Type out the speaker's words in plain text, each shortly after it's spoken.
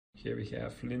Here we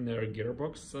have linear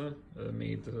gearbox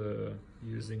made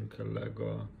using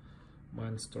LEGO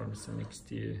Mindstorms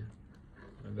NXT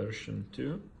version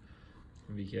 2.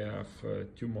 We have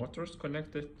two motors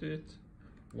connected to it.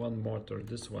 One motor,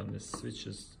 this one,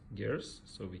 switches gears,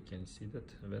 so we can see that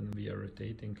when we are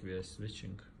rotating we are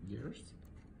switching gears.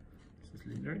 This is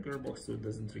linear gearbox, so it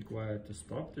doesn't require to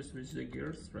stop to switch the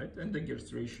gears, right? And the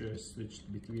gears ratio is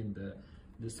switched between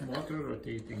this motor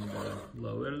rotating the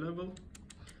lower level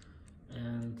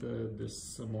and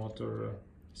this motor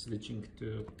switching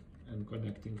to and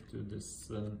connecting to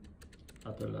this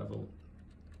upper level.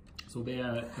 So they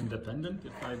are independent.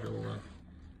 If I will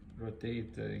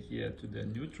rotate here to the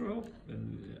neutral,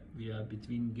 then we are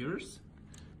between gears.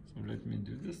 So let me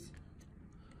do this.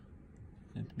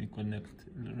 Let me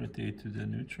rotate to the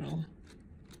neutral.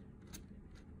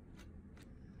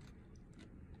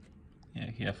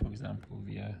 Yeah, here for example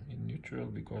we are in neutral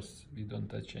because we don't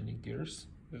touch any gears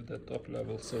with the top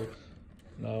level. So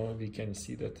now we can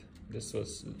see that this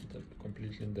was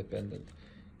completely independent.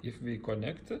 If we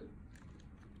connect,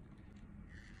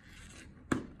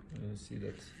 you see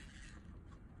that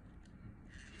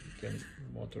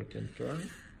motor can turn,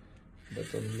 but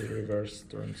only reverse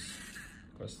turns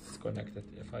because it's connected.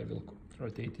 If I will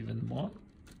rotate even more,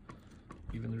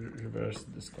 even reverse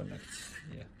disconnects.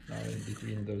 Yeah, now in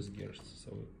between those gears,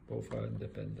 so both are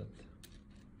independent.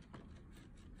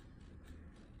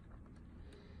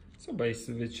 So by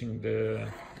switching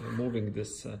moving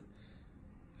this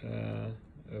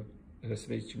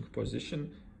switching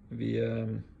position, we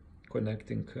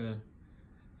connecting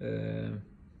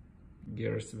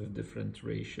gears with different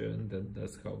ratio, and then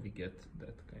that's how we get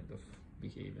that kind of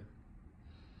behavior.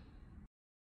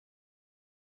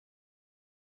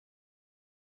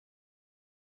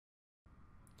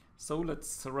 So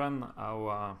let's run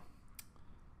our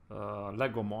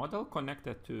LEGO model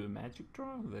connected to Magic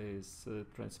Draw. There is a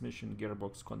transmission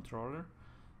gearbox controller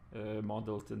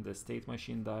modeled in the state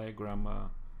machine diagram,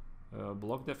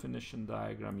 block definition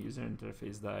diagram, user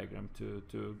interface diagram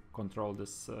to control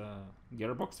this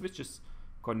gearbox, which is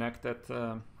connected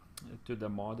to the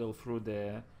model through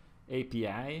the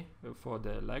API for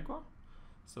the LEGO.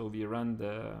 So we run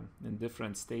in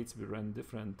different states, we run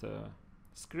different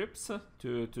scripts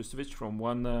to switch from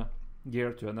one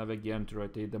gear to another gear and to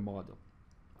rotate the motor.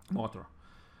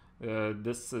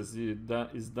 This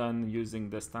is done using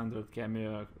the standard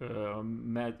Cameo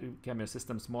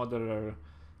systems modeler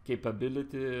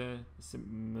capability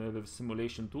with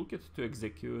simulation toolkit to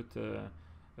execute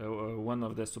one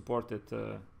of the supported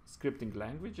scripting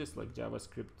languages like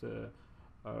JavaScript,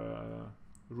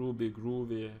 Ruby,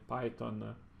 Groovy,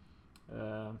 Python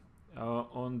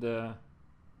on the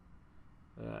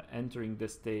entering the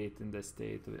state, in the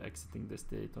state, exiting the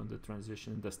state, on the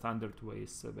transition, in the standard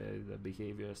ways where the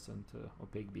behaviors and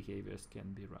opaque behaviors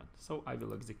can be run. So I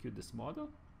will execute this model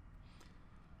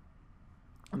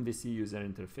and we see user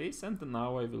interface, and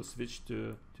now I will switch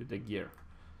to the gear,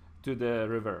 to the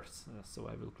reverse. So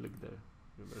I will click the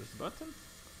reverse button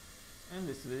and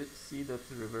we see that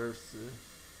the reverse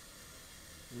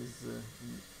is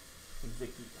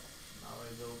executed. Now I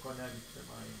will connect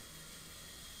my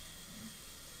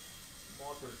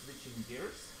motor switching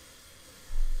gears.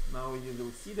 Now you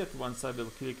will see that once I will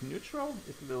click neutral,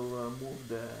 it will move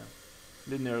the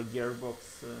linear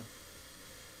gearbox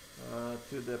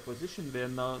to the position where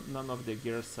none of the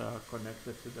gears are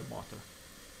connected to the motor.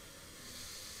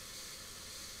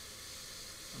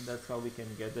 And that's how we can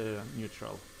get a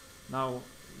neutral. Now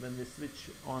when we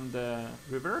switch on the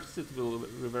reverse, it will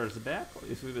reverse back.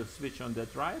 If we will switch on the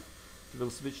drive, it will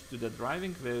switch to the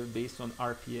driving where based on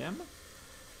RPM,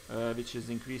 which is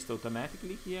increased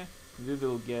automatically here, we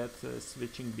will get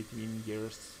switching between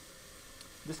gears.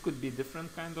 This could be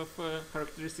different kind of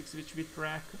characteristics which we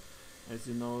track. As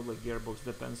you know, the gearbox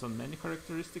depends on many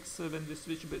characteristics when we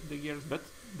switch the gears, but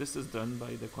this is done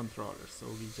by the controller, so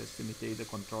we just imitate the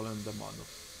controller and the model.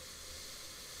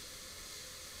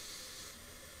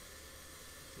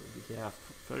 So we have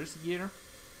first gear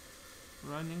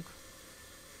running.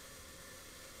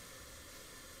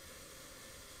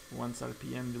 Once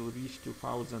RPM will reach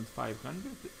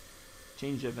 2500,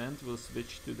 change event will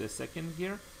switch to the second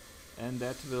gear, and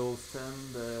that will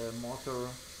send the motor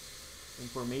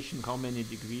information how many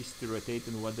degrees to rotate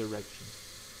in what direction.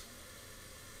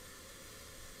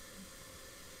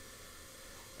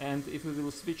 And if we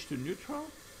will switch to neutral,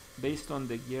 based on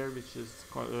the gear which is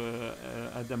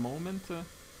at the moment,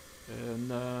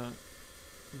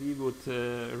 we would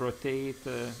rotate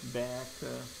back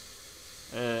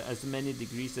as many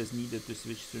degrees as needed to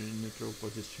switch to a neutral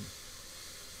position.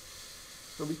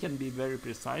 So we can be very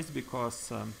precise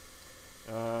because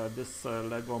This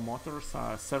LEGO motors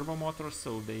are servo motors,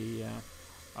 so they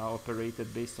are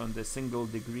operated based on the single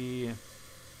degree,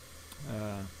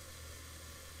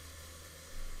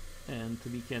 and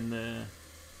we can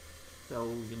tell,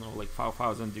 you know, like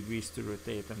 5,000 degrees to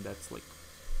rotate, and that's like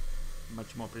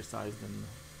much more precise than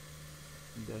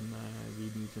we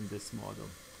need in this model.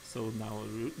 So now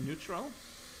neutral.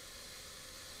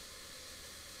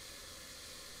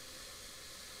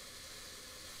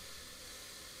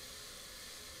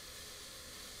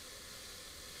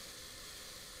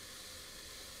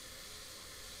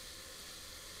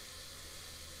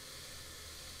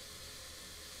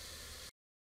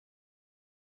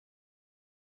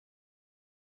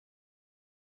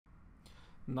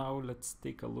 Now let's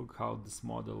take a look how this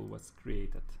model was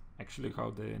created. Actually,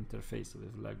 how the interface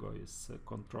with LEGO is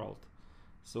controlled.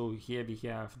 So here we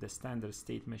have the standard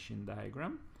state machine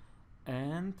diagram,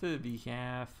 and we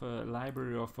have a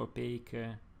library of opaque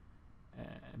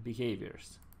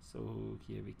behaviors. So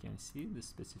here we can see the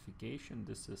specification.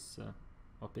 This is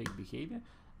opaque behavior,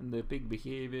 and the opaque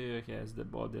behavior has the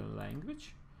body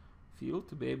language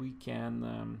field where we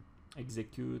can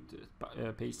execute,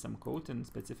 paste some code in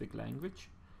specific language,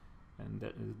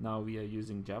 and now we are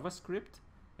using JavaScript.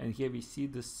 And here we see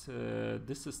this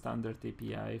this is standard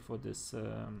API for this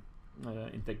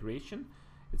integration.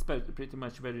 It's pretty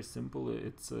much very simple.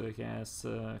 It has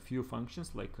a few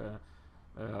functions like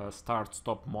start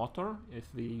stop motor.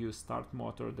 If we use start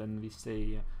motor, then we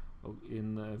say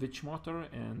in which motor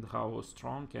and how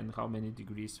strong and how many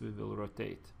degrees we will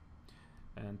rotate,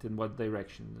 and in what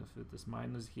direction. If it is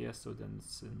minus here, so then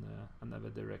it's in another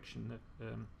direction.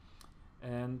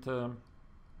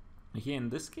 Here in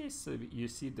this case, you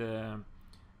see the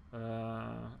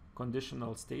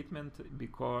conditional statement,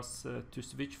 because to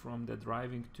switch from the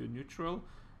driving to neutral,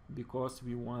 because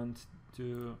we want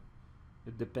to,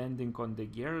 depending on the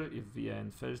gear, if we are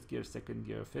in first gear, second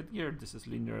gear, fifth gear, this is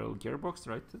linear gearbox,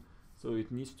 right? So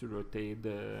it needs to rotate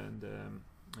the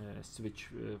switch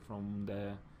from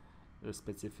the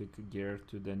specific gear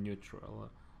to the neutral,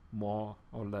 more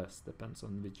or less, depends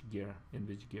on which gear, in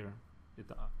which gear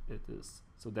it is.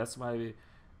 So that's why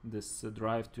this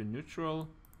drive to neutral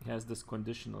has this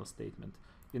conditional statement.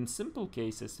 In simple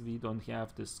cases, we don't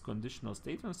have this conditional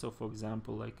statement. So for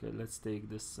example, like let's take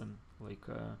this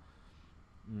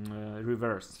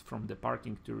reverse, from the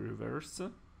parking to reverse,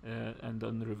 and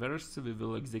on reverse we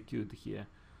will execute here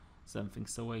something.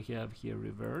 So I have here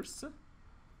reverse,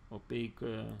 opaque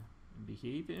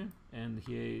behavior, and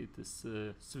here it is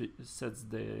sets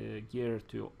the gear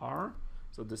to R.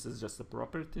 So this is just a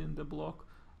property in the block,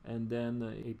 and then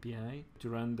API to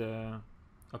run the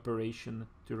operation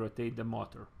to rotate the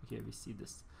motor. Here we see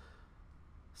this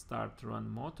start run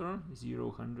motor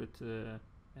 0, 100,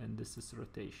 and this is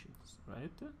rotations,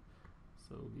 right?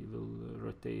 So we will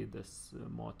rotate this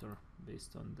motor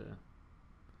based on the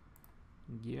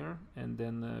gear, and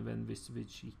then when we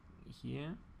switch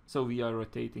here, so we are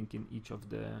rotating in each of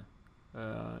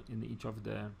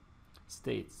the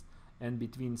states, and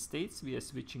between states we are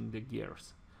switching the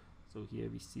gears. So here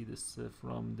we see this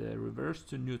from the reverse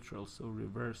to neutral. So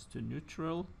reverse to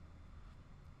neutral,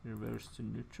 reverse to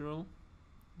neutral.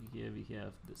 Here we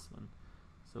have this one.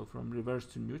 So from reverse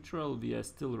to neutral, we are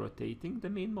still rotating the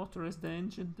main motor as the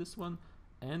engine, this one,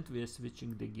 and we are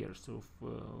switching the gear. So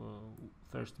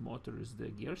first motor is the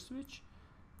gear switch,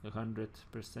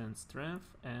 100%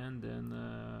 strength, and then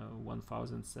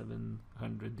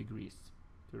 1700 degrees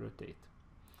to rotate.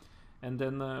 And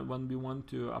then when we want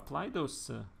to apply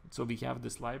those, so we have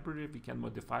this library, we can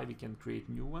modify, we can create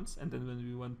new ones, and then when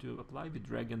we want to apply, we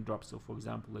drag and drop. So for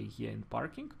example, like here in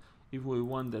parking, if we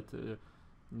want that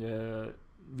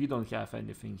we don't have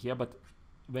anything here, but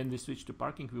when we switch to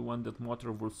parking, we want that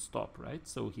motor will stop, right?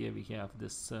 So here we have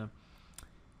this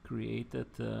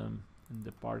created in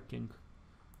the parking,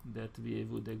 that we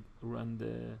would run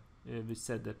the we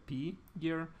set the P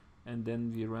gear, and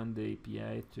then we run the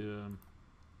API to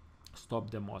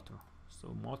stop the motor.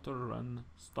 So motor run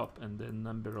stop, and the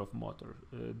number of motor,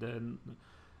 then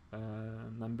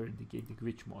number indicating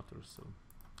which motor. So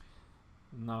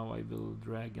now I will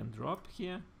drag and drop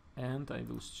here, and I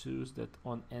will choose that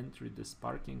on entry this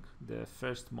parking, the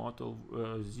first motor,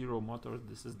 0 motor,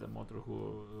 this is the motor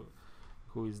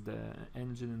who is the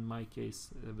engine in my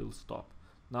case, will stop.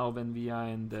 Now when we are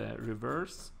in the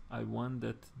reverse, I want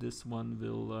that this one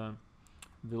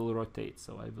will rotate.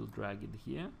 So I will drag it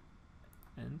here,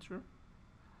 enter,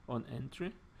 on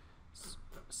entry.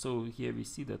 So here we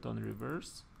see that on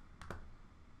reverse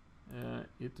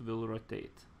it will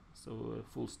rotate. So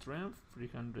full strength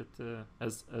 300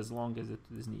 as long as it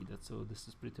is needed. So this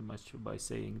is pretty much by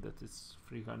saying that it's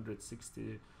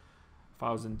 365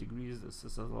 1000 degrees. This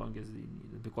is as long as they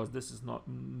need it, because this is not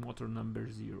motor number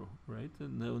 0, right?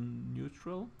 No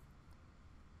neutral.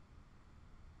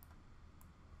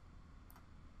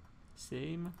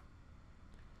 Same.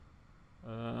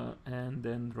 And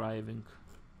then driving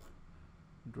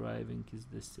is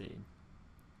the same.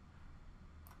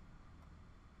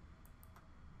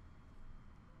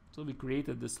 So we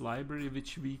created this library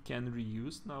which we can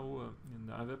reuse now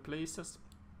in other places,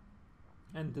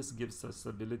 and this gives us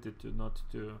ability to not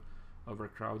to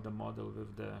overcrowd the model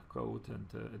with the code, and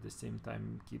at the same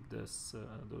time keep this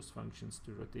those functions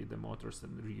to rotate the motors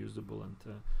and reusable and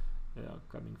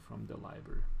coming from the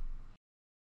library.